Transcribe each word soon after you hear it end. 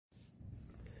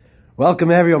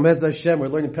Welcome everyone, Bais Hashem. We're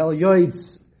learning Pele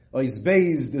Yoetz,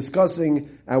 Bais,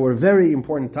 discussing our very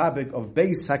important topic of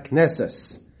Bais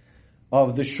Haknesess,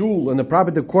 of the shul and the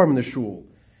proper decorum in the shul.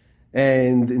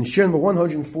 And in Shir number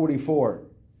 144,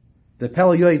 the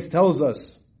Pele Yoetz tells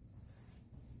us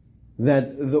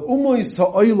that the Umois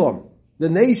Ha'olam, the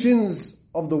nations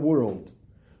of the world,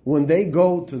 when they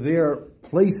go to their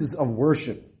places of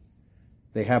worship,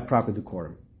 they have proper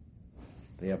decorum.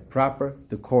 They have proper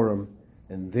decorum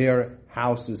in their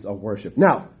houses of worship.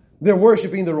 Now, they're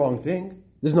worshiping the wrong thing.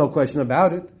 There's no question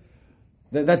about it.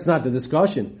 That's not the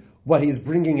discussion. What he's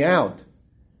bringing out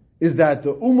is that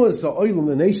the Ummahs Ha'olam,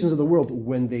 the nations of the world,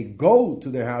 when they go to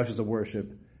their houses of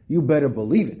worship, you better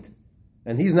believe it.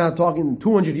 And he's not talking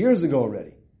 200 years ago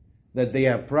already, that they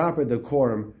have proper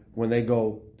decorum when they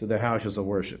go to their houses of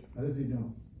worship. How does he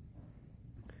know?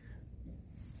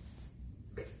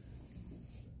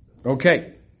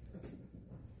 Okay.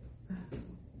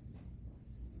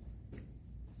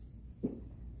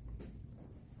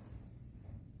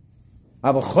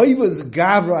 Now he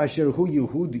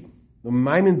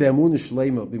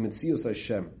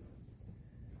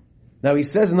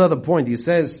says another point. He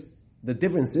says the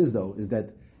difference is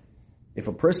that if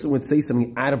a person would say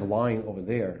something out of line over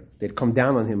there, they'd come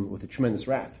down on him with a tremendous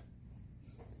wrath.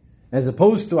 As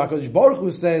opposed to HaKadosh Baruch Hu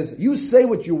says, you say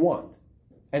what you want,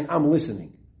 and I'm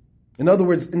listening. In other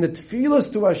words, in the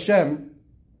teffilos to Hashem,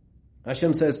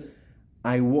 Hashem says,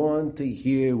 I want to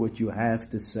hear what you have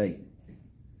to say.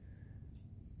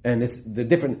 And it's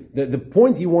the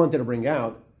point he wanted to bring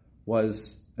out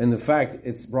was, and in fact,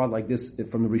 it's brought like this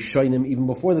from the Rishonim, even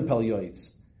before the Pele Yoetz,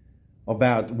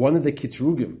 about one of the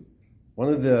Kitrugim, one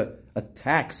of the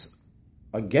attacks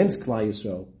against Klal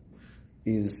Yisrael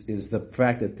is the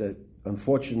fact that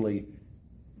unfortunately,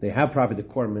 they have proper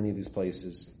decorum in many of these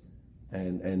places.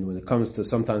 And when it comes to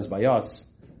sometimes by us,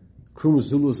 Krum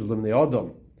Zulus V'Lemnei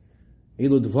Adam,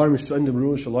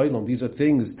 these are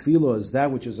things, tefillah is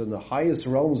that which is in the highest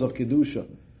realms of Kedusha.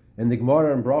 And the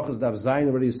Gemara and Brachas Daf Zayin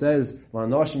already says, we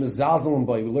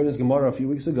learned this Gemara a few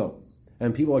weeks ago.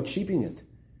 And people are cheaping it.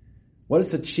 What is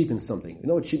to cheapen something? You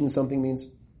know what cheapen something means?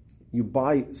 You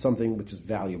buy something which is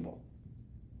valuable.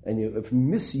 And if you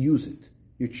misuse it,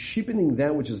 you're cheapening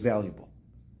that which is valuable.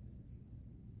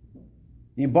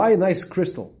 You buy a nice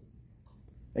crystal,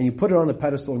 and you put it on the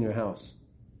pedestal in your house.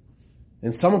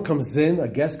 And someone comes in, a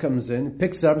guest comes in,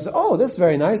 picks it up and says, oh, that's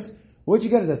very nice. Where'd you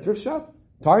get it, at a thrift shop?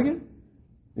 Target?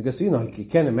 Because, you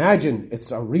can't imagine it's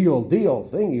a real deal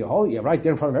thing. You hold it right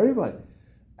there in front of everybody.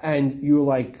 And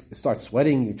you start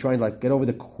sweating. You're trying to get over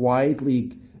there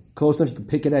quietly, close enough you can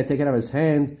pick it up, take it out of his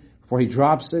hand before he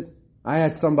drops it. I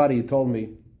had somebody who told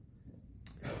me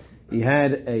he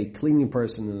had a cleaning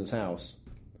person in his house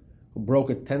who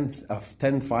broke a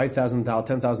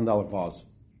 $10,000 vase.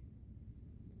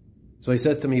 So he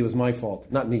says to me, it was my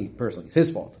fault. Not me, personally. It's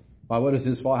his fault. Why, what is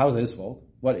his fault? How is it his fault?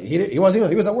 What? He was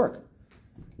at work.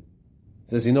 He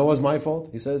says, you know what was my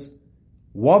fault? He says,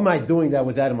 what am I doing that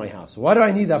with that in my house? Why do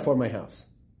I need that for my house?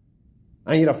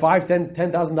 I need a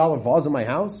 $10,000 vase in my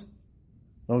house?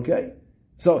 Okay?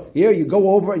 So here you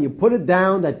go over and you put it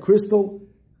down, that crystal,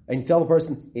 and you tell the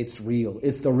person, it's real.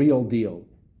 It's the real deal.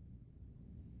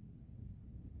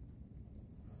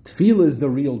 Tefillah is the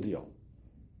real deal.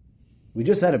 We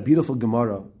just had a beautiful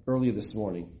Gemara earlier this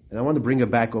morning, and I want to bring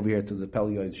it back over here to the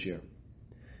Pele Yoetz shir.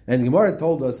 And the Gemara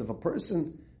told us if a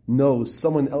person knows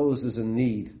someone else is in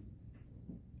need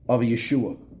of a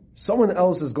Yeshua, someone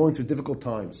else is going through difficult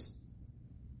times,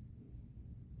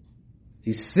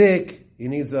 he's sick, he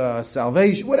needs a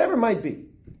salvation, whatever it might be,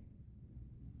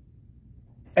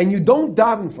 and you don't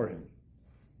daven for him,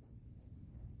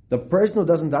 the person who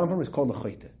doesn't daven for him is called a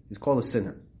chayte. He's called a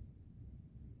sinner.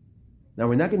 Now,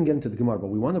 we're not going to get into the Gemara, but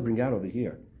we want to bring out over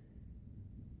here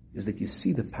is that you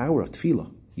see the power of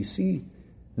tefillah. You see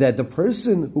that the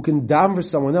person who can daven for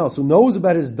someone else, who knows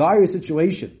about his dire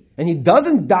situation, and he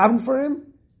doesn't daven for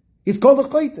him, he's called a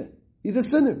chayte. He's a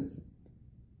sinner.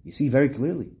 You see very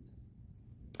clearly.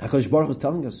 HaKadosh Baruch Hu is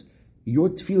telling us, your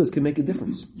tefillahs can make a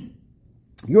difference.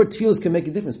 Your tefillahs can make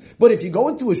a difference. But if you go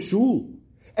into a shul,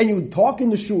 and you talk in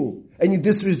the shul, and you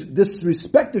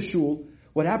disrespect the shul,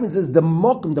 what happens is the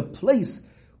mokum, the place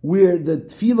where the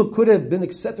tefillah could have been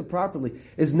accepted properly,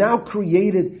 is now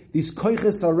created this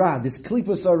koiches hara, this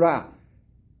klipas hara.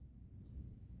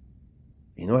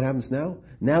 You know what happens now?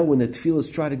 Now when the tefillahs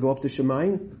try to go up to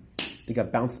shamayim, they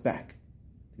got bounced back.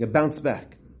 And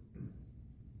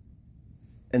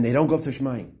they don't go up to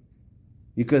shamayim.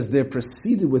 Because they're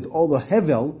preceded with all the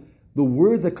hevel, the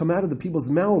words that come out of the people's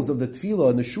mouths of the tefillah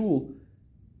and the shul,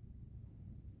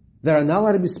 that are not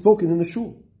allowed to be spoken in the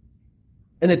shul.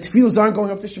 And the tefillos aren't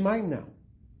going up to shamayim now.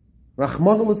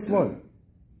 Rachmana litzlan.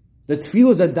 The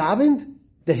tefillos are davened,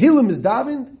 the hilim is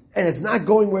davened, and it's not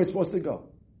going where it's supposed to go.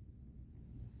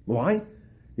 Why?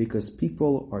 Because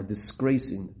people are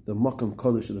disgracing the Makam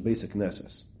Kodesh of the Bais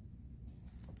Haknesess.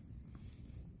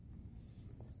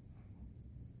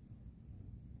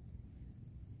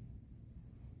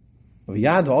 A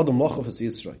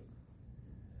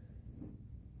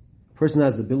person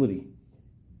has the ability,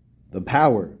 the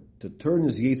power to turn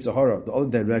his Yoetz Hara the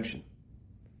other direction.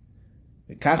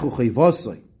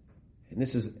 And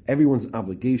this is everyone's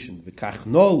obligation.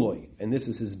 And this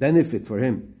is his benefit for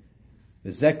him.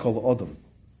 And this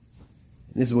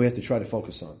is what we have to try to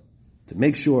focus on. To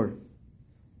make sure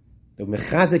that we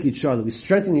mechazek each other, we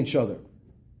strengthen each other.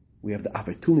 We have the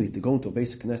opportunity to go into a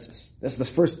Bais Haknesess. That's the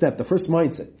first step, the first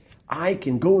mindset. I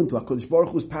can go into HaKadosh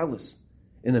Baruch Hu's palace,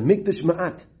 in a Mikdash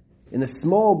Ma'at, in a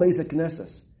small Bais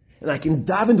Haknesess, and I can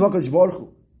dive into HaKadosh Baruch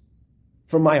Hu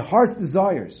from my heart's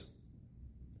desires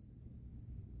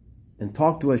and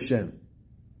talk to Hashem.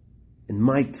 And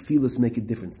my tefillos make a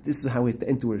difference. This is how we have to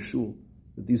enter a shul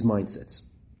with these mindsets.